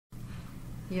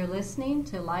You're listening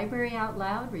to Library Out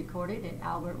Loud, recorded at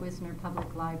Albert Wisner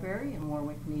Public Library in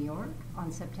Warwick, New York, on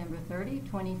September 30,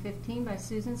 2015, by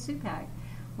Susan Supak.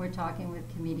 We're talking with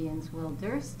comedians Will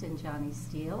Durst and Johnny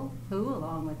Steele, who,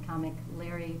 along with comic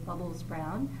Larry Bubbles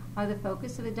Brown, are the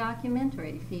focus of a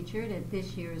documentary featured at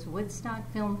this year's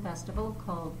Woodstock Film Festival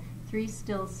called Three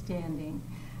Still Standing,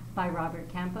 by Robert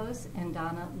Campos and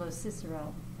Donna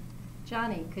Lo-Cicero.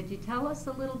 Johnny, could you tell us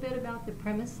a little bit about the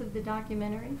premise of the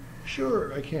documentary?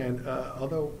 Sure, I can.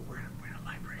 Although we're in a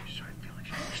library, so I feel like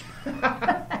she's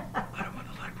I don't want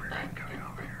the librarian coming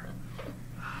over here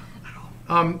at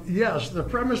all. Yes, the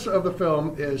premise of the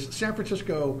film is San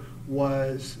Francisco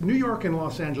was New York and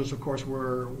Los Angeles, of course,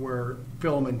 where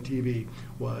film and TV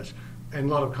was. And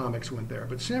a lot of comics went there.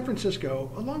 But San Francisco,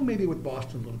 along maybe with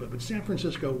Boston a little bit, but San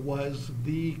Francisco was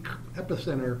the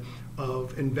epicenter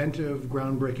of inventive,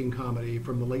 groundbreaking comedy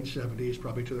from the late 70s,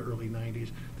 probably to the early 90s.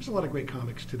 There's a lot of great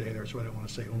comics today there, so I don't want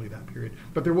to say only that period.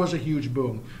 But there was a huge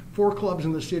boom. 4 clubs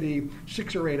in the city,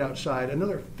 6 or 8 outside,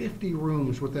 another 50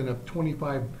 rooms within a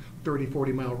 25, 30,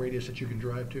 40-mile radius that you can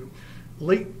drive to.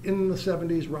 Late in the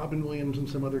 70s, Robin Williams and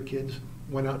some other kids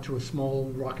went out to a small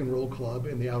rock and roll club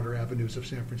in the outer avenues of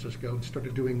San Francisco and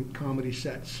started doing comedy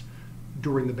sets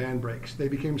during the band breaks. They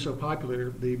became so popular,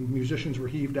 the musicians were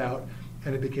heaved out,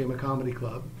 and it became a comedy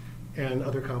club. And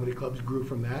other comedy clubs grew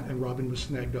from that, and Robin was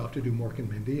snagged off to do Mork and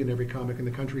Mindy, and every comic in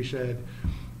the country said,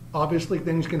 obviously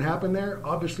things can happen there,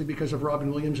 obviously because of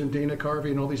Robin Williams and Dana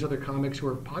Carvey and all these other comics who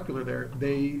are popular there,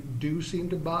 they do seem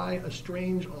to buy a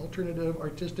strange, alternative,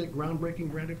 artistic, groundbreaking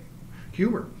brand of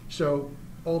humor. So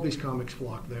all these comics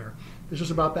flocked there. This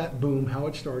is about that boom, how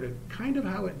it started, kind of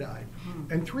how it died.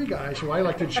 And 3 guys who I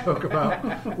like to joke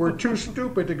about were too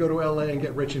stupid to go to LA and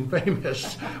get rich and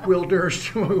famous. Will Durst,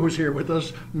 who's here with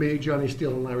us, me, Johnny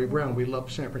Steele, and Larry Brown. We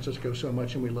loved San Francisco so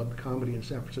much, and we loved comedy in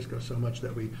San Francisco so much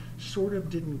that we sort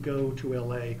of didn't go to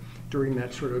LA during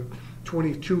that sort of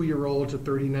 22-year-old to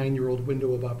 39-year-old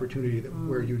window of opportunity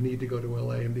where you need to go to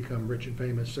LA and become rich and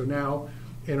famous. So now,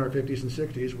 in our 50s and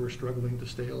 60s, we're struggling to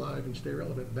stay alive and stay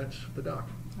relevant. That's the doc.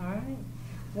 All right.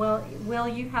 Well, Will,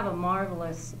 you have a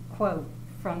marvelous quote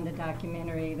from the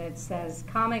documentary that says,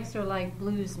 comics are like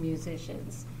blues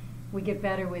musicians. We get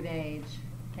better with age.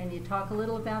 Can you talk a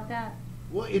little about that?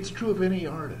 Well, it's true of any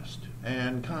artist,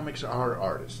 and comics are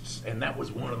artists, and that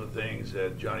was one of the things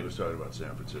that Johnny was talking about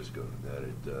San Francisco, that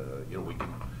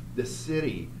it, the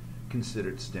city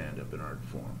considered stand-up an art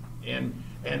form.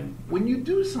 And when you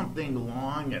do something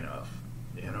long enough,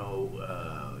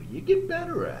 you get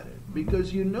better at it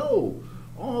because you know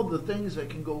all the things that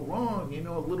can go wrong. You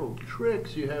know, little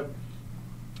tricks. You have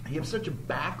such a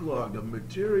backlog of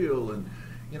material, and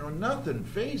nothing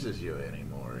phases you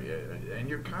anymore. And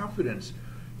your confidence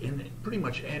in pretty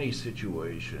much any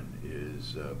situation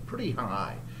is pretty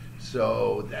high.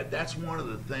 So that's one of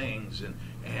the things,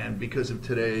 and because of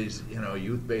today's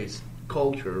youth-based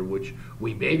culture, which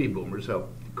we baby boomers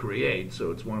helped create,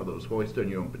 so it's one of those hoist on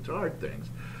your own petard things.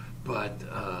 But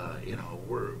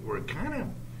we're kind of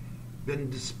been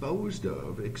disposed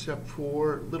of, except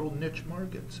for little niche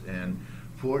markets. And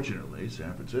fortunately,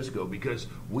 San Francisco, because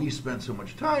we spent so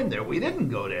much time there, we didn't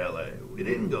go to LA, we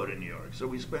didn't go to New York, so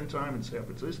we spent time in San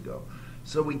Francisco.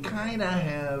 So we kind of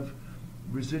have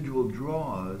residual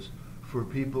draws for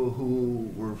people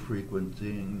who were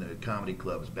frequenting the comedy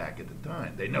clubs back at the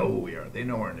time. They know who we are. They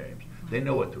know our names. They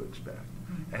know what to expect.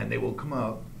 And they will come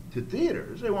out to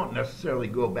theaters. They won't necessarily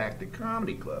go back to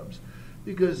comedy clubs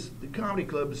because the comedy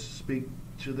clubs speak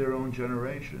to their own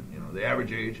generation. The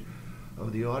average age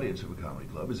of the audience of a comedy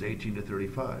club is 18 to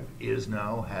 35. Is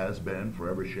now, has been,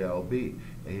 forever shall be.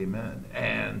 Amen.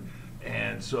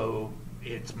 And so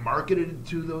it's marketed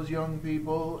to those young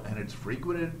people, and it's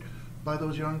frequented by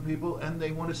those young people, and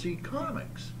they want to see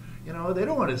comics. They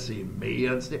don't want to see me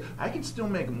on stage. I can still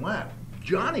make them laugh.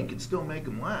 Johnny can still make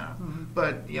them laugh.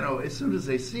 But, as soon as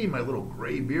they see my little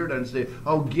gray beard on stage,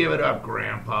 oh, give it up,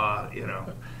 Grandpa,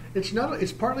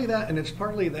 It's partly that, and it's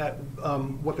partly that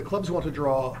what the clubs want to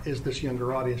draw is this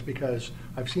younger audience, because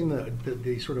I've seen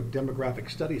the sort of demographic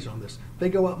studies on this. They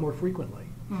go out more frequently.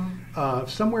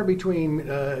 Somewhere between,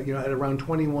 at around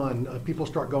 21, people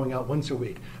start going out once a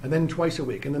week, and then twice a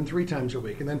week, and then 3 times a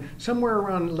week. And then somewhere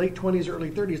around late 20s,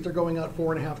 early 30s, they're going out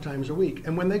 4.5 times a week.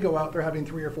 And when they go out, they're having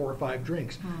 3 or 4 or 5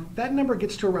 drinks. That number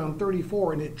gets to around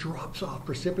 34, and it drops off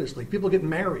precipitously. People get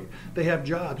married. They have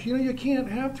jobs. You can't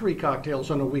have 3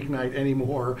 cocktails on a weeknight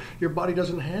anymore. Your body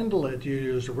doesn't handle it.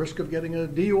 There's a risk of getting a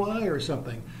DUI or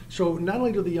something. So not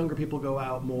only do the younger people go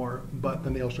out more, but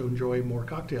then they also enjoy more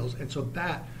cocktails. And so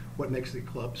that what makes the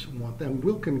clubs want them.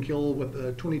 Will can kill with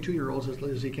 22-year-olds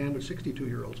as he can with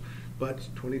 62-year-olds, but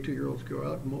 22-year-olds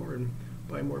go out more, and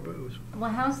buy more booze.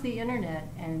 Well, how's the internet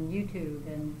and YouTube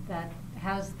and that?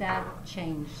 How's that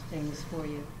changed things for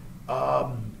you?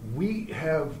 We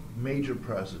have major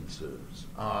presences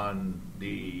on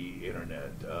the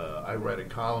internet. I write a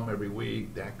column every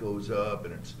week that goes up,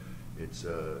 and it's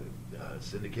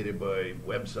syndicated by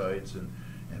websites, and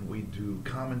we do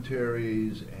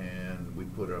commentaries, and we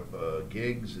put up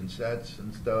gigs and sets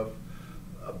and stuff.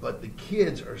 But the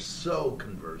kids are so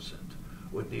conversant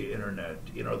with the internet.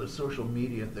 You know, the social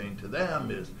media thing to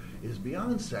them is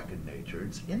beyond second nature.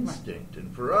 It's instinct,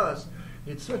 and for us,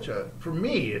 it's for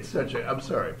me, it's a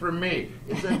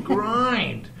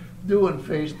grind doing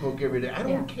Facebook every day. I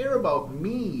don't care about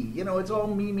me. You know, it's all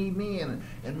me,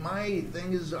 and my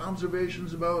thing is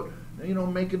observations about, you know,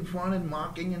 making fun and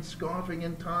mocking and scoffing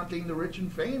and taunting the rich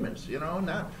and famous. You know,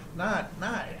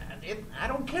 I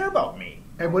don't care about me.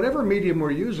 And whatever medium we're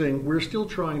using, we're still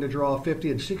trying to draw 50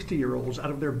 and 60-year-olds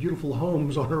out of their beautiful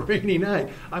homes on a rainy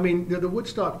night. I mean, the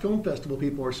Woodstock Film Festival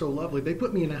people are so lovely. They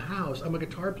put me in a house. I'm a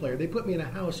guitar player. They put me in a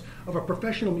house of a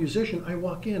professional musician. I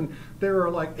walk in. There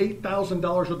are like $8,000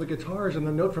 worth of guitars, and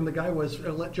the note from the guy was,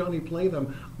 let Johnny play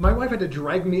them. My wife had to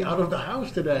drag me out of the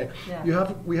house today.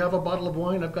 Yeah. We have a bottle of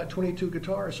wine. I've got 22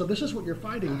 guitars. So this is what you're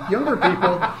fighting. Younger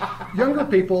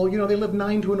people, you know, they live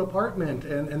 9 to an apartment,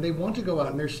 and they want to go out,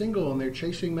 and they're single, and they're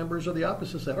chasing members of the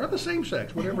opposite sex or the same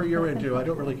sex, whatever you're into. I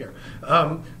don't really care.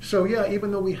 So yeah, even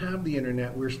though we have the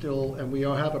internet, we're still, and we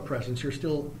all have a presence, you're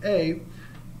still,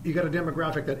 you got a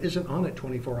demographic that isn't on it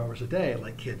 24 hours a day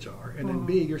like kids are, and then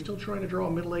B, you're still trying to draw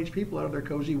middle-aged people out of their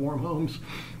cozy, warm homes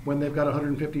when they've got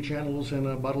 150 channels and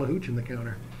a bottle of hooch in the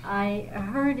counter. I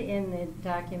heard in the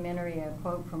documentary a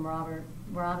quote from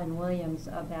Robin Williams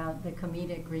about the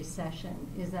comedic recession.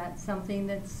 Is that something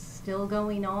that's still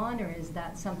going on, or is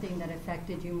that something that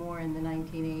affected you more in the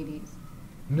 1980s?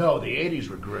 No, the 80s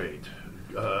were great.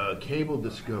 Cable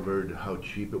discovered how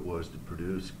cheap it was to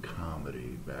produce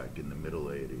comedy back in the middle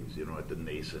 80s, you know, at the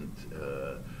nascent,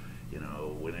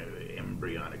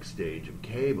 embryonic stage of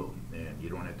cable. And you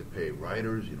don't have to pay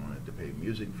writers, you don't have to pay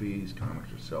music fees,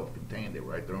 comics are self-contained, they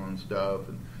write their own stuff,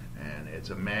 and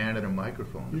it's a man and a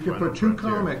microphone. You could put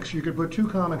two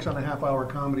comics on a half-hour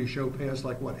comedy show, pay us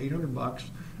like, what, $800?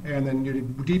 And then you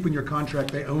deepen your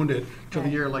contract, they owned it till the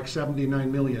year like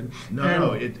 79 million.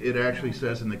 No, it actually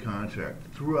says in the contract,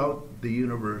 throughout the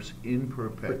universe in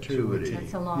perpetuity.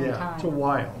 That's a long time. It's a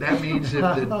while. That means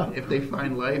if they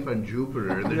find life on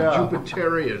Jupiter, the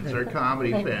Jupiterians are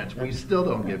comedy fans, we still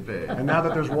don't get paid. And now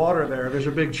that there's water there's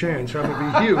a big chance I'm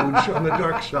going to be huge on the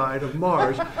dark side of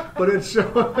Mars. But it's so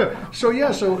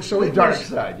the dark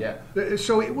side, yeah.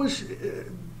 So it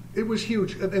was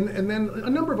huge, and then a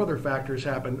number of other factors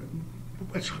happened.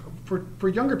 For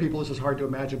younger people, this is hard to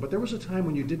imagine, but there was a time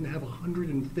when you didn't have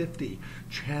 150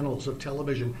 channels of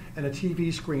television and a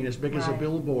TV screen as big as a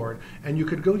billboard, and you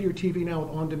could go to your TV now with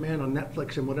on-demand on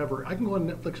Netflix and whatever. I can go on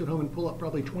Netflix at home and pull up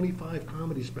probably 25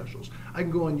 comedy specials. I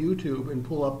can go on YouTube and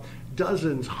pull up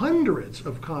dozens, hundreds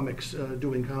of comics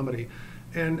doing comedy,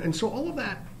 and so all of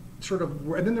that sort of,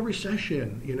 and then the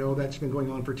recession, you know, that's been going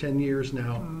on for 10 years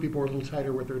now. People are a little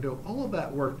tighter with their dough. All of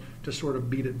that worked to sort of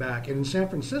beat it back. And in San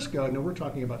Francisco, I know we're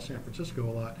talking about San Francisco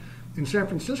a lot. In San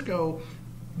Francisco,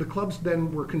 the clubs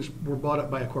then were bought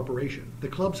up by a corporation. The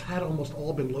clubs had almost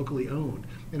all been locally owned,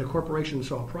 and a corporation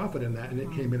saw a profit in that, and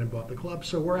it came in and bought the club.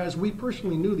 So whereas we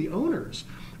personally knew the owners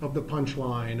of the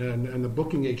Punchline and the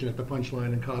booking agent at the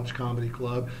Punchline and Cobb's Comedy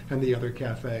Club and the other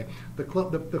cafe, the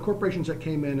corporations that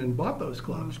came in and bought those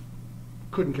clubs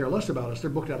couldn't care less about us. They're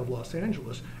booked out of Los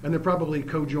Angeles, and they're probably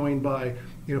co-joined by,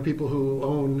 you know, people who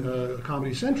own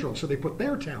Comedy Central. So they put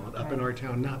their talent up in our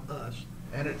town, not us.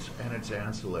 And it's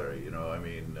ancillary, you know. I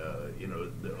mean,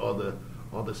 all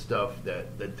the stuff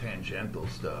the tangential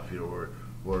stuff, you know,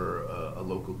 where a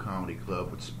local comedy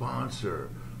club would sponsor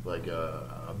like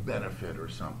a benefit or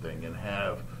something and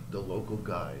have the local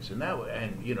guys and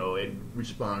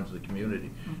respond to the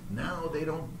community. Now they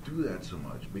don't do that so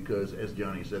much because, as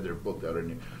Johnny said, they're booked out.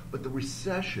 But the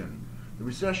recession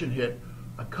hit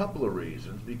a couple of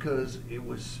reasons, because it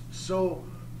was so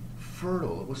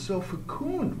fertile, it was so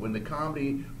fecund when the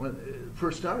comedy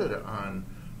first started on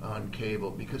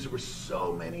cable, because there were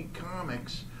so many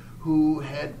comics who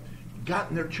had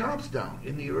gotten their chops down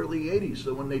in the early 80s.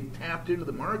 So when they tapped into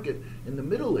the market in the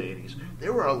middle 80s,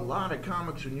 there were a lot of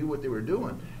comics who knew what they were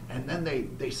doing. And then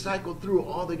they cycled through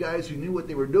all the guys who knew what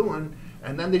they were doing,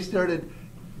 and then they started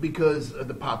because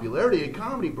the popularity of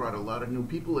comedy brought a lot of new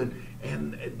people in,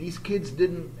 and these kids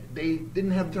didn't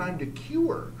have time to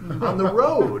cure on the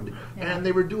road, and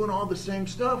they were doing all the same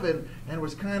stuff, and it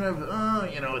was kind of,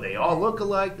 they all look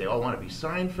alike, they all want to be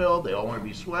Seinfeld, they all want to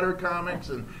be sweater comics,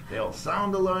 and they all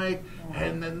sound alike,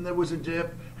 and then there was a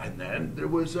dip, and then there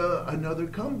was another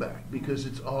comeback, because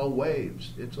it's all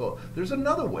waves. There's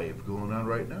another wave going on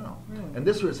right now, and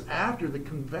this was after the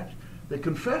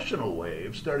confessional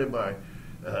wave started by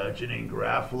Janine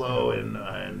Garofalo and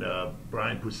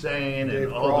Brian Posehn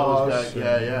and all those guys.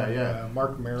 Yeah.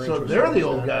 Mark Maron. So they're the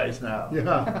old guys now.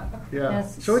 Yeah.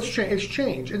 Yes. So it's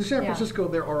changed. In San Francisco,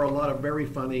 there are a lot of very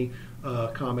funny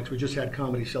comics. We just had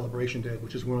Comedy Celebration Day,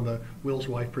 which is one of the Will's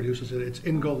wife produces it. It's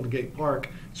in Golden Gate Park.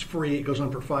 It's free. It goes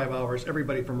on for 5 hours.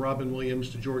 Everybody from Robin Williams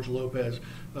to George Lopez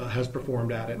has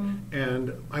performed at it.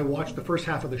 And I watched the first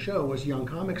half of the show was young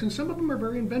comics, and some of them are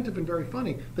very inventive and very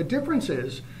funny. The difference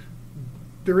is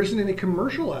there isn't any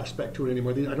commercial aspect to it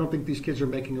anymore. I don't think these kids are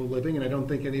making a living, and I don't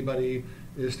think anybody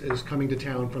is coming to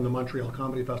town from the Montreal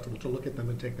Comedy Festival to look at them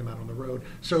and take them out on the road.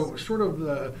 So sort of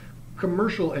the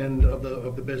commercial end of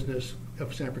the business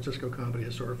of San Francisco comedy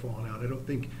has sort of fallen out. I don't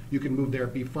think you can move there,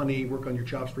 be funny, work on your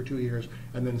chops for 2 years,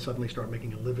 and then suddenly start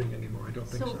making a living anymore. I don't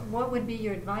think so. So what would be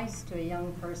your advice to a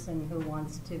young person who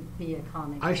wants to be a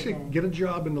comic I today? say get a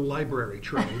job in the library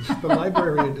trades. The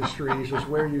library industries is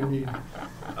where you need.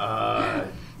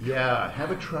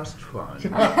 Have a trust fund.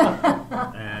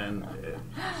 And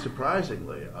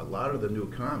surprisingly, a lot of the new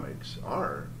comics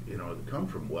come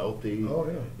from wealthy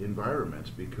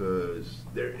environments, because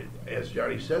there, as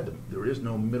Johnny said, there is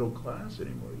no middle class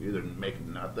anymore. You either make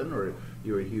nothing or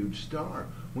you're a huge star.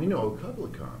 We know a couple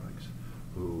of comics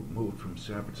who moved from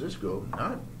San Francisco,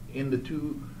 not in the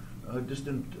too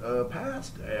distant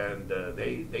past, and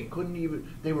they couldn't even.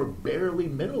 They were barely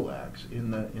middle acts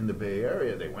in the Bay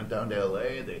Area. They went down to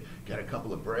L.A. They got a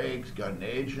couple of breaks, got an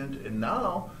agent, and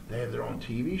now they have their own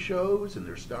TV shows and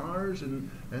they're stars and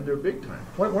they're big time.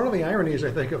 One of the ironies,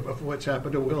 I think, of what's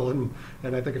happened to Will and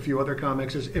I think a few other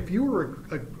comics is if you were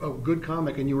a good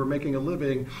comic and you were making a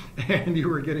living and you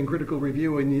were getting critical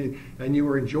review and you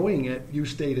were enjoying it, you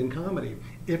stayed in comedy.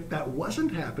 If that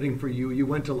wasn't happening for you, you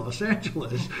went to Los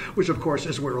Angeles, which of course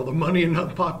is where all the money and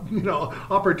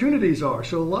opportunities are.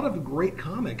 So a lot of great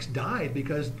comics died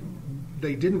because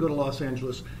they didn't go to Los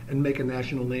Angeles and make a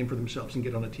national name for themselves and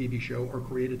get on a TV show or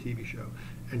create a TV show.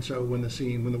 And so when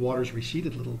the waters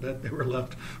receded a little bit, they were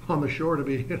left on the shore to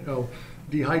be,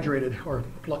 dehydrated or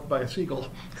plucked by a seagull.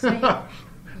 So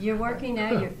you're working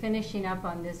now, you're finishing up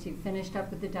on this, you finished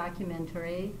up with the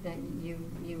documentary that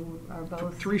you are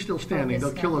both... Three Still Standing.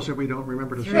 They'll kill us if we don't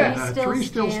remember to say that. Three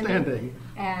Still Standing.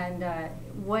 And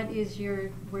where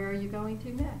are you going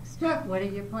to next? What are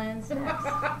your plans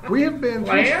next? We have been...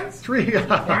 Plans?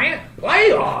 Playoffs!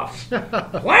 Playoffs!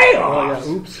 Oh, yeah,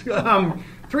 oops.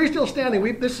 Three Still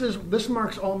Standing. This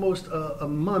marks almost a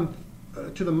month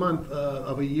to the month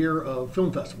of a year of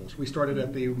film festivals. We started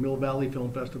at the Mill Valley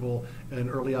Film Festival in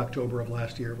early October of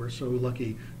last year. We're so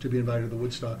lucky to be invited to the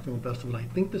Woodstock Film Festival, and I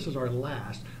think this is our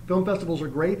last. Film festivals are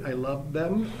great. I love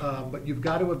them, but you've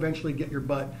got to eventually get your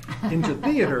butt into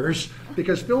theaters,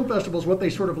 because film festivals, what they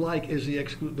sort of like is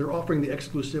they're offering the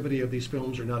exclusivity of these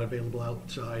films are not available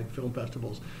outside film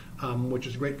festivals. Which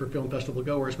is great for film festival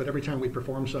goers, but every time we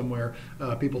perform somewhere,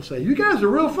 people say, "You guys are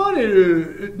real funny.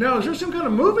 Now, is there some kind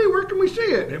of movie? Where can we see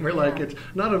it?" And we're like, "It's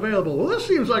not available." Well, this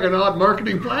seems like an odd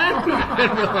marketing plan.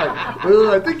 And we're like, "Well,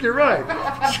 I think you're right.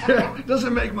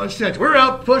 Doesn't make much sense. We're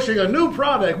out pushing a new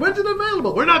product. When's it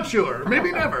available? We're not sure.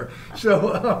 Maybe never."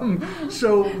 So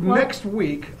next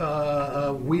week,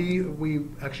 we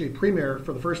actually premiere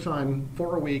for the first time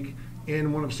for a week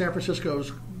in one of San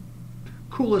Francisco's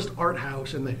coolest art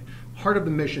house in the heart of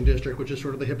the Mission District, which is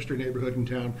sort of the hipster neighborhood in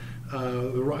town.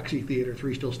 The Roxy Theater,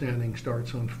 Three Still Standing,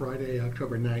 starts on Friday,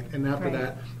 October 9th. And after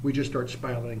that, we just start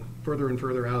spiraling further and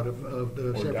further out of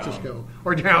the San Francisco.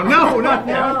 Or down. No, not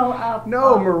down.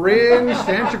 No, Marin,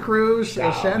 Santa Cruz,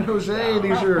 San Jose.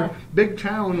 These are big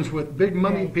towns with big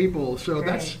moneyed people. So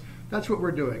that's what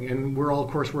we're doing. And we're all, of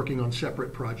course, working on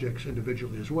separate projects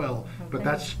individually as well. But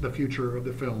that's the future of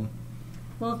the film.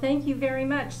 Well, thank you very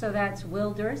much. So that's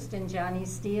Will Durst and Johnny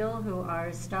Steele, who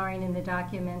are starring in the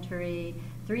documentary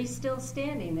Three Still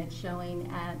Standing that's showing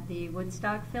at the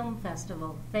Woodstock Film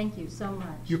Festival. Thank you so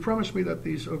much. You promised me that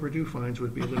these overdue fines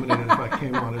would be eliminated if I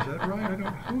came on. Is that right?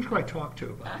 Who should I talk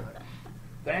to about that?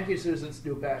 Thank you, Susan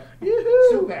Supak.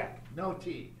 Yoo-hoo! Supak, no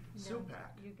T. No,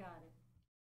 Supak. you got it.